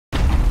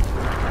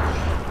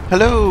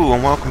Hello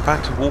and welcome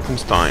back to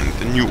Wolfenstein,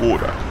 the New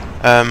Order.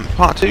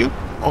 Part 2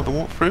 of the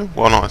walkthrough.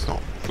 Well, no, it's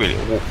not really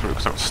a walkthrough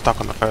because I got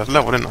stuck on the first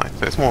level, didn't I?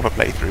 So it's more of a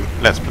playthrough.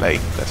 Let's play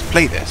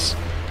this.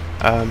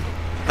 And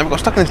we got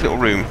stuck in this little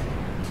room.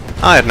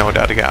 I had no idea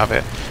how to get out of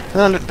it. And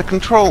then I looked at the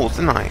controls,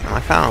 didn't I? And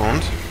I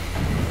found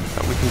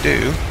that we can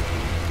do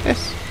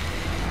this.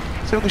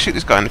 So we can shoot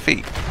this guy in the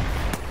feet.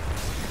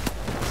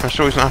 I'm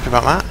sure he's not happy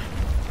about that.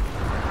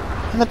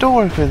 And the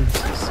door opens.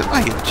 So,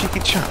 oh, you cheeky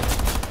chap.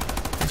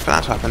 Thanks for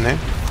that to happen, though.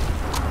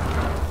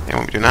 He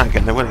won't be doing that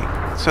again, though, will he?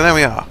 So there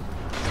we are.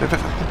 So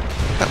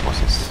what's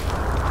this?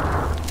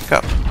 Pick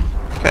up.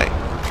 Okay.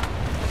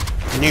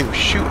 New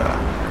shooter.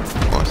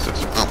 What's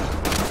this? Oh.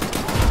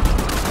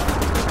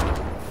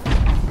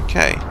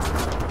 Okay.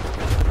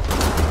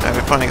 Now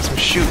we're finally get some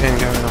shooting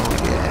going on.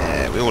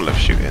 Yeah, we all love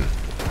shooting.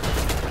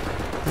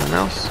 Anyone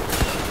else?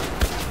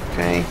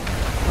 Okay.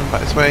 Run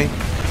back this way.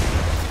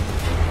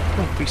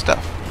 Oh, free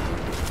stuff.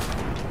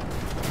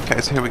 Okay,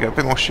 so here we go. A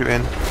bit more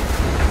shooting.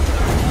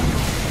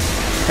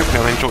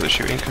 Hopefully I'll enjoy the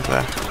shooting because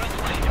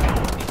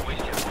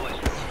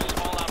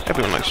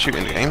everyone likes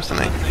shooting games, don't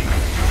they?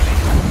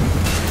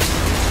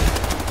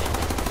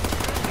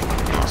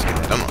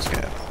 I'm not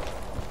scared.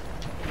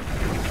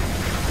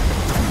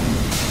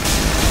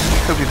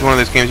 Hopefully it's one of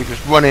those games you can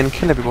just run in,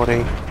 kill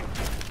everybody,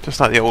 just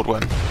like the old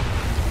one.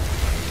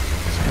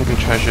 Some hidden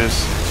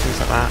treasures, things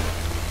like that.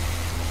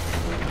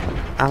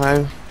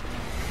 Ammo.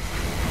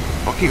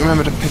 I'll keep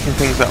remembering to picking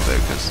things up though,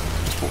 because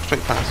just walk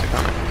straight past it,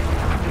 can't I?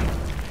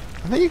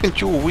 I think you can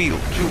dual wheel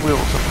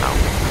somehow.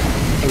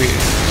 Maybe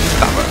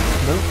that one.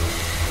 No.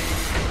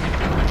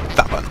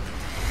 That one.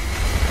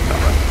 That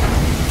one.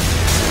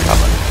 That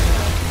one.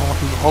 Oh, I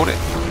can hold it.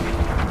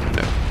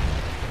 No.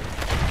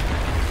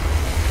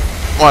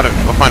 Well, I don't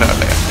know. I'll find out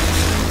later.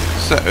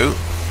 So,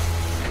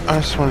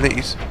 that's one of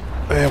these.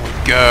 There we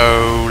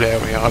go. There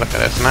we are. Look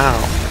at us now.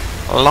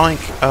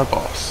 Like a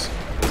boss.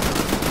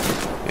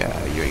 Yeah,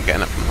 you ain't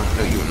getting up from that.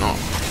 No, you're not.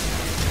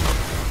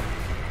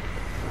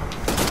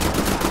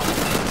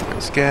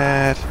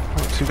 Scared.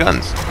 Oh, two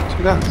guns.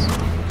 Two guns.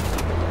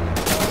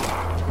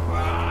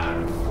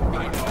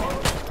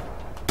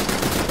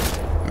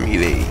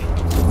 Melee.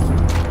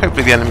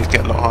 Hopefully the enemies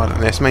get a lot harder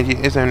than this. Maybe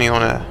it is only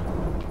on a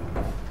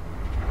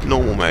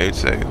normal mode,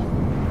 so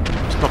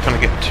it's not going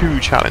to get too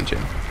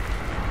challenging.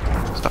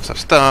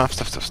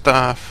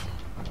 Stuff.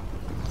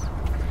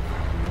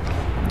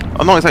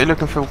 I'm not exactly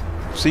looking for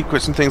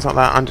secrets and things like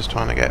that. I'm just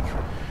trying to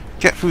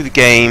get through the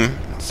game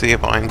and see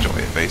if I enjoy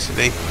it,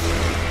 basically.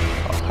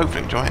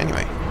 Hopefully enjoy it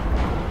anyway.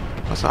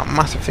 What's that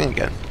massive thing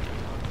again?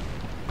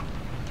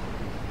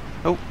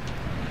 Oh,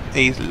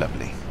 he's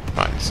lovely.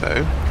 Right,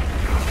 so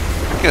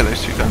get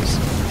those two guns.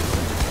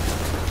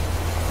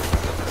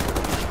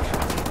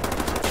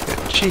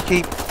 Get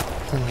cheeky.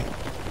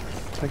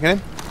 Did I get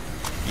him?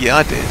 Yeah,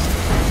 I did.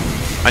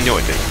 I knew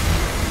I did.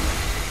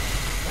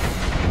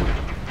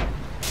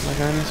 Am I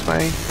going this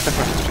way?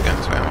 Definitely supposed to be going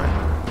this way, am I?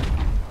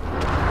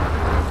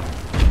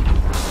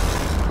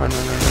 Run.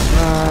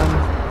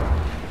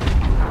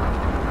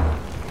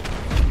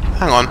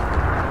 Hang on.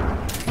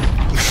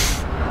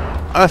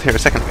 I was here a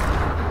second ago.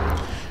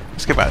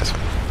 Let's get back this way.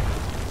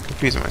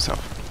 Confusing myself.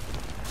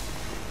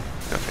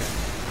 Go up here.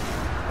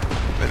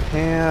 Then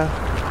here.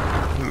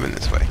 And then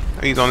this way.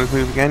 Oh, he's on his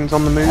move again. He's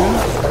on the move.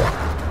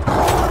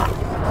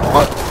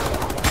 What?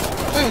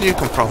 Where did you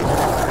come from?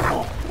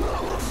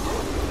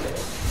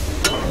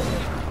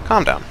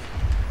 Calm down.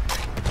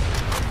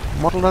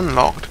 Model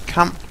unlocked.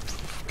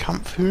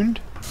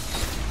 Kampfhund?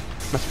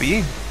 Must be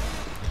you.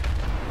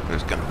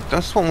 Who's going?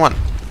 Just one.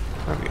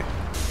 There we go.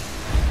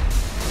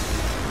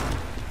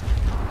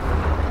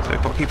 So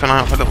we've got to keep an eye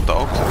out for little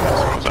dogs.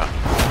 What was that?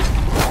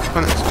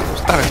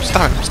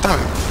 Stab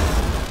him.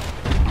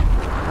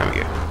 There we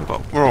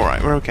go. We're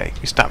alright, we're okay.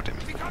 We stabbed him.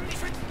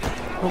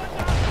 Oh.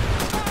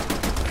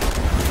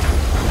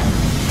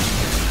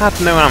 Had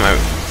no ammo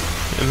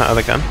in that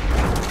other gun.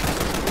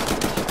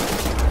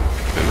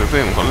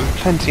 Boom. We've got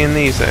plenty in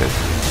these though.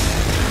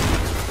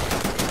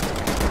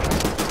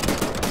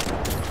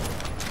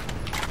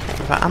 What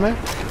was that, ammo?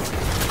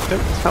 Nope,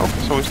 it's health.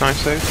 It's always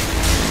nice though.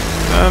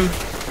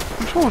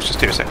 I'm sure I was just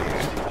here a second ago.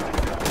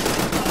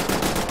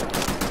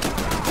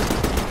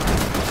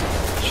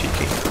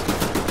 Cheeky.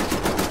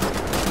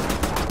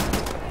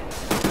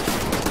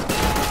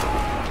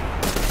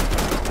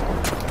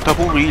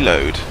 Double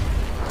reload.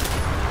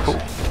 Cool.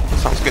 That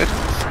sounds good.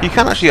 You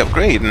can actually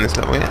upgrade in this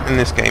level, in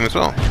this game as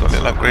well. You've got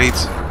little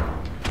upgrades.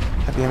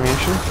 Heavy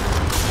ammunition.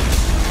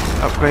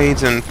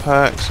 Upgrades and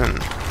perks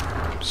and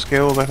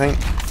skills, I think.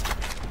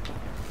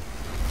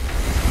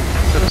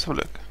 So let's have a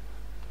look.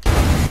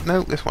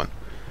 No, this one.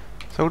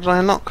 So what did I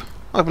unlock?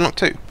 Oh, I've unlocked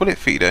two. Bullet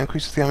feeder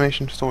increases the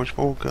ammunition storage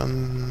for all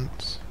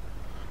guns.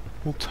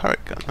 All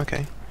turret gun,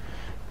 okay.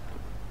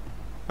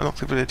 Unlock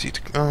the ability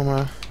to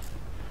armor.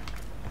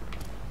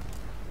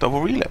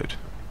 Double reload.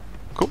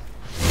 Cool.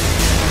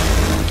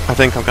 I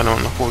think I'm going to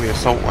unlock all the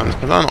assault ones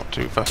because I'm not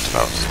too fussed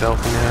about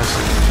stealthiness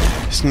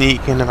and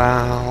sneaking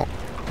about.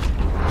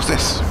 What's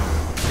this?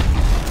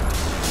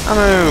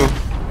 Ammo!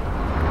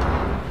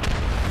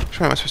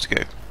 way am I supposed to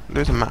go?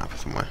 There's a map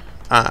somewhere.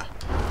 Ah.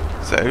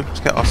 So, let's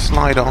get our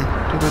slide on.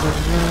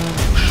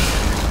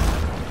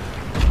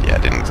 Yeah,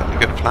 didn't exactly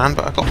get a plan,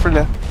 but I got through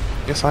there.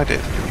 Yes, I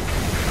did.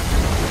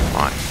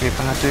 Right, new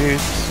bad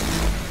dudes.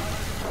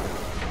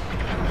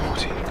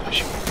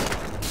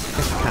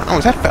 Yes, I can. Oh,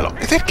 his head fell off.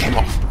 His head came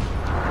off.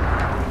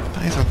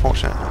 That is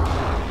unfortunate.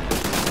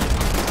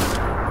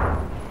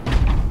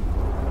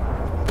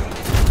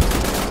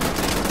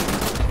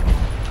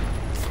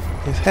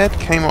 His head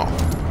came off.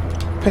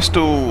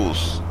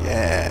 Pistols!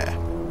 Yeah!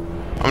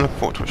 I'm looking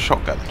forward to a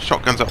shotgun.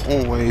 Shotguns are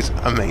always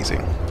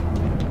amazing.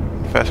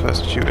 First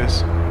person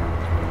shooters.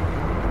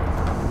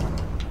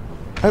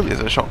 Hope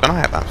there's a shotgun. I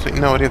have absolutely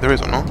no idea if there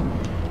is or not.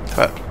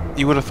 But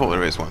you would have thought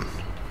there is one.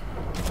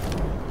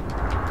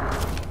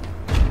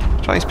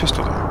 Try these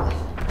pistols out.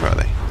 Where are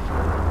they?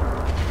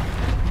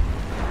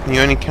 You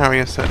only carry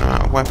a certain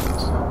amount of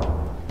weapons.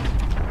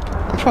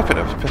 I'm trying to pick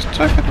up a pistol.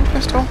 Should I pick up a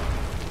pistol?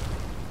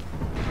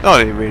 Not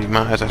that it really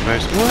matters, I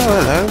suppose.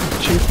 Well, hello,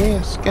 cheeky.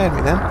 It scared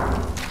me then.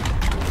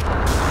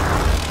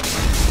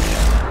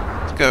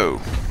 Let's go.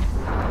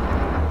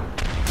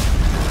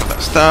 Got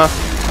that stuff.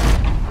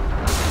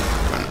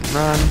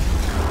 Run.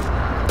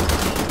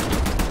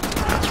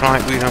 That's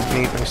right, we don't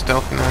need no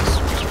stealthiness.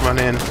 Just run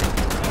in.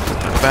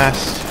 The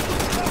best.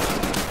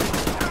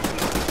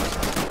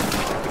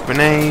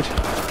 Grenade.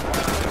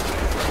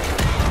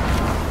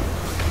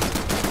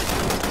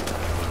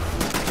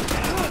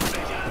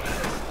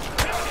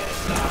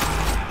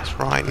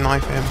 Right,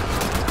 knife him.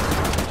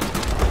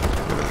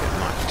 We're gonna get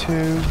knife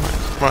too.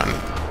 Right.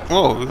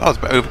 Whoa, that was a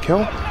bit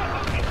overkill.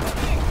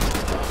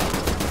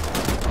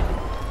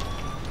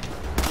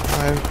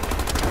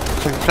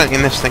 So, plenty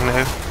in this thing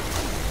though.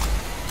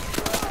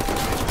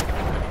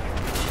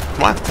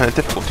 Might have to turn the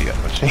difficulty up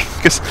actually,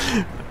 because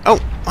oh,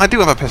 I do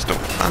have a pistol.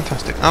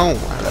 Fantastic. Oh,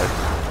 hello.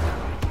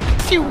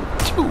 Pew,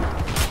 pew,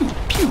 pew,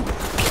 pew,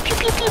 pew,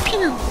 pew, pew,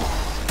 pew,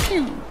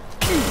 pew,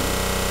 pew.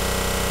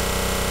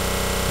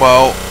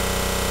 Well.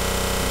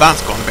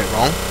 That's gone a bit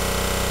wrong,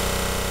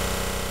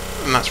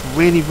 and that's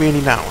really, really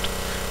loud.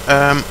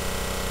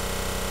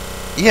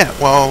 Yeah,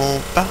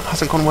 well, that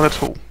hasn't gone well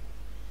at all.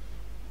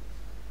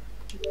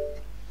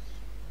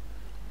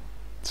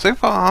 So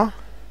far,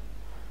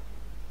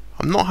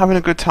 I'm not having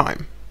a good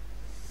time.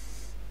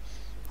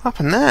 What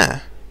happened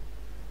there?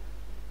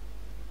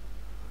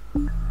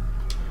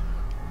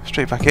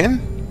 Straight back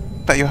in.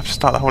 Bet you have to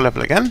start the whole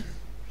level again.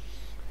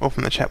 Or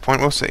from the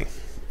checkpoint, we'll see.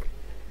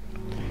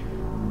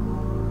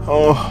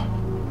 Oh.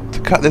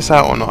 Cut this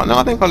out or not? No,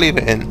 I think I'll leave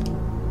it in.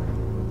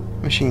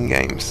 Machine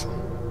games.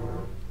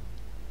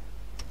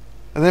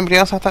 Has anybody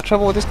else had that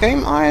trouble with this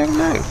game? I don't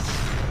know.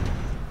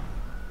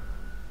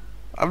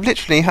 I've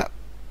literally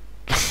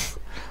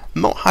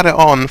not had it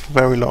on for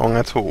very long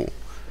at all.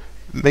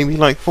 Maybe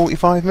like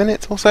 45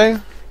 minutes or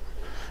so.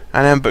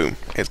 And then boom,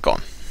 it's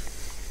gone.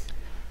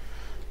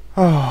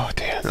 Oh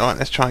dear. Alright,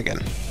 let's try again.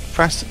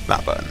 Press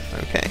that button.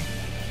 Okay.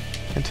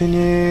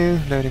 Continue.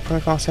 Loading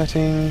profile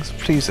settings.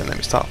 Please don't let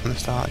me start from the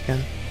start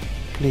again.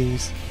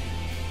 Please.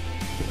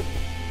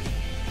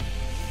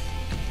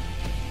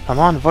 Come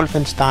on,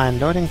 Wolfenstein,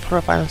 loading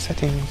profile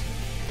settings.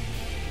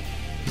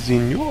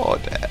 Signore.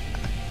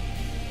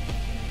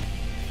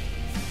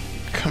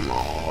 Come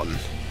on.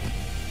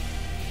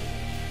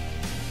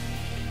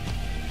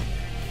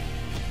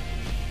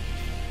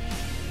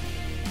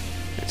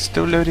 It's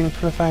still loading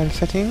profile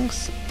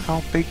settings.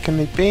 How big can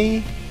they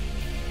be?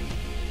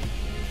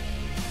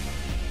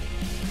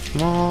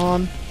 Come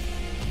on.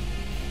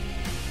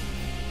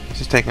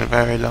 This is taking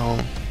very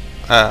long.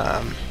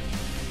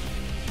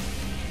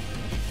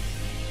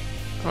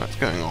 What's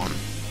going on?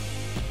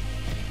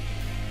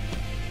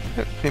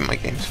 Hopefully my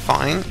game's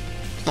fine.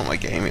 It's not my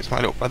game, it's my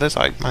little brother's.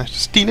 I managed to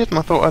steal it and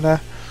I thought I'd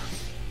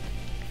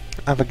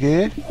have a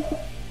go.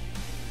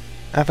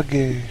 Have a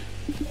go.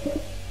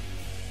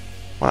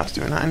 Well, that's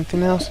doing that.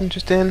 Anything else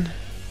interesting?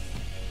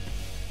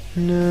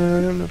 No,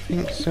 I don't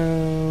think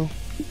so.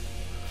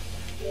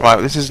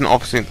 Right, this is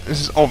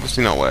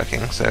obviously not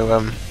working,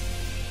 so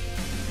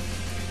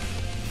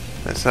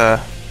let's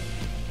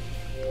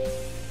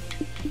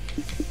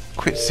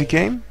quit the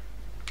game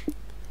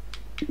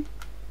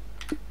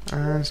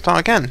and start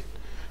again.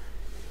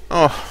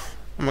 Oh,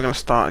 am I going to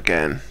start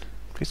again?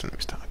 Please don't let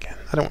me start again.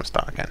 I don't want to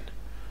start again.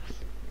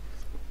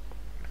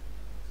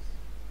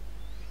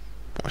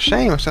 What a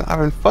shame, I was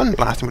having fun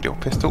blasting with your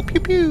pistol. Pew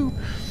pew!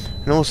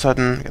 And all of a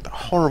sudden, you get that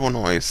horrible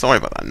noise. Sorry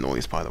about that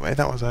noise, by the way.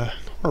 That was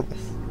horrible.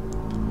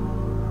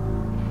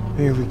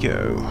 Here we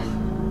go.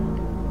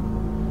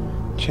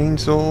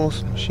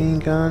 Chainsaws, machine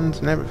guns,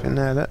 and everything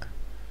there, look.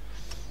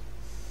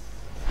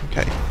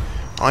 Okay.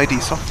 ID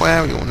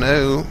software, we all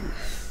know.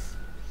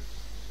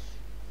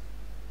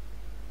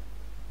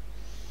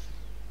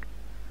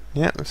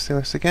 Yeah, let's see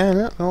this again.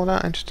 Look, all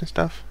that interesting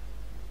stuff.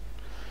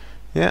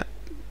 Yeah,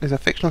 there's a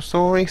fictional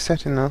story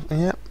set in the...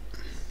 Yep.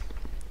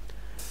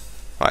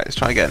 Right, let's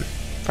try again.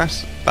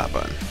 Press that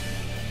button.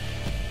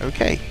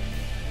 Okay.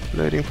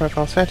 Loading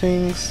profile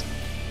settings.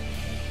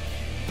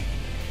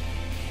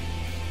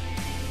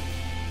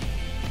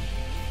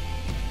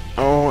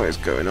 Oh, is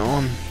going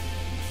on?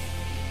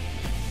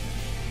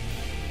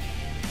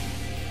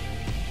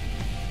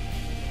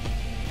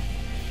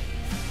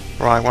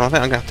 Right, well I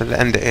think I'm going to have to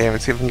end it here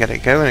and see if I can get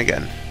it going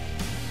again.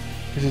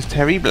 This is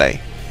terrible.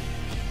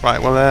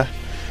 Right, well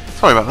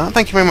sorry about that.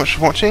 Thank you very much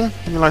for watching.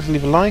 If you'd like to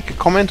leave a like, a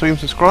comment or even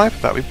subscribe,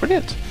 that would be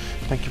brilliant.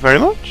 Thank you very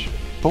much.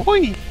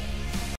 Bye!